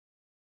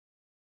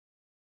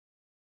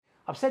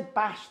I've said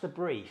bash the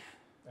brief.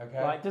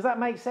 Okay. Right? Does that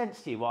make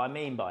sense to you, what I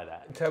mean by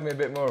that? Tell me a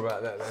bit more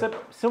about that then.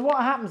 So what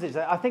happens is,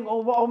 I think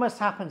what almost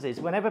happens is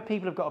whenever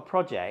people have got a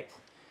project,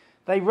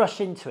 they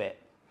rush into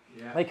it.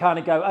 Yeah. They kind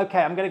of go, okay,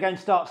 I'm going to go and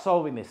start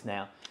solving this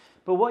now.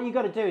 But what you've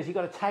got to do is you've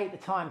got to take the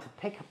time to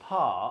pick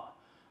apart.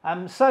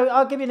 So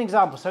I'll give you an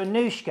example. So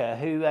Anushka,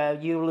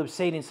 who you will have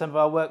seen in some of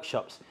our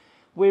workshops,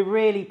 we're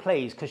really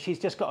pleased because she's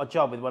just got a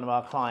job with one of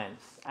our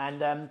clients.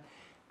 And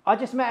I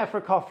just met her for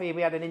a coffee.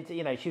 We had an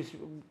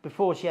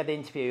before she had the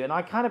interview, and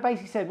I kind of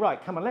basically said,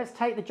 right, come on, let's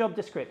take the job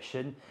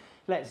description.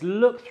 Let's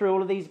look through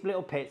all of these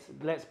little bits.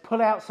 Let's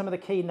pull out some of the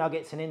key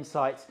nuggets and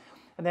insights.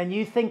 And then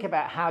you think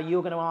about how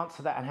you're going to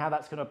answer that and how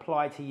that's going to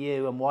apply to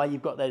you and why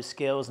you've got those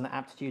skills and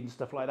aptitude and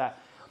stuff like that.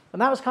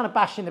 And that was kind of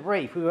bashing the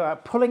brief. We were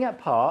pulling it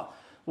apart.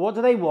 What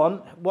do they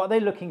want? What are they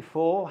looking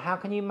for? How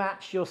can you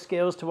match your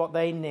skills to what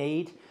they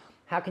need?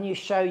 How can you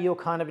show your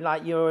kind of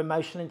like your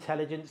emotional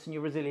intelligence and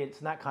your resilience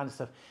and that kind of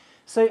stuff?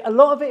 So a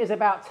lot of it is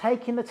about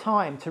taking the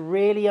time to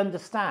really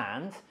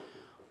understand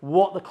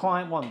what the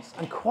client wants.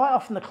 And quite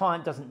often the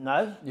client doesn't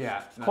know.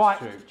 Yeah, that's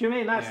true. Do you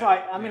mean that's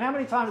like, I mean, how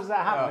many times does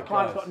that happen? The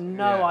client's got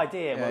no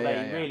idea what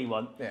they really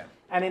want. Yeah.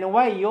 And in a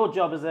way, your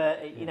job as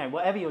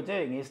whatever you're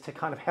doing is to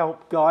kind of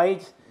help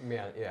guide.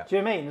 Yeah. Do you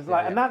know what I mean? It's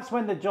like, and that's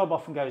when the job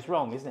often goes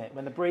wrong, isn't it?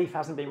 When the brief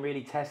hasn't been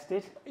really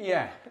tested.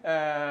 Yeah.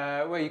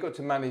 Well, you've got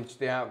to manage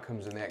the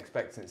outcomes and the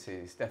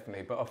expectancies,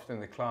 definitely. But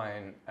often the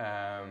client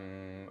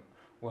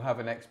will have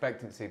an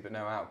expectancy but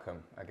no outcome,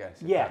 I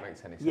guess, if that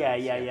makes any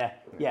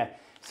sense. Yeah.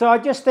 So I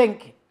just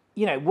think,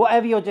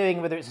 whatever you're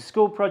doing, whether it's a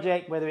school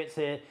project, whether it's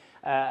a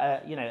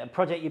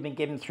project you've been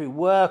given through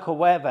work or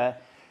whatever,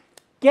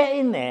 get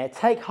in there,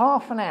 take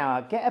half an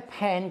hour, get a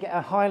pen, get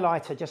a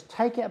highlighter, just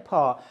take it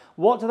apart.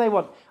 What do they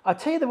want? I'll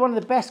tell you that one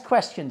of the best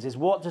questions is,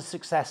 what does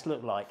success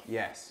look like?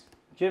 Yes.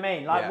 Do you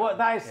mean? Like,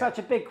 that is such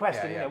a big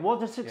question.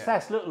 What does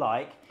success look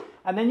like?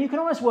 And then you can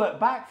almost work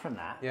back from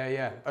that.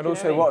 Yeah. And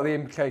also, what are the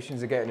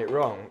implications of getting it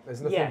wrong?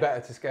 There's nothing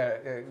better to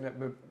scare,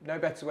 no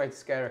better way to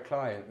scare a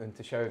client than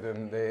to show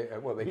them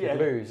what they could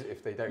lose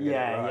if they don't get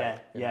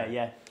it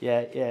right.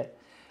 Yeah.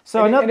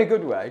 So in a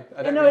good way.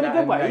 in a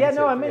good way. Yeah,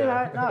 no, I mean,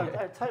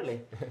 no, totally.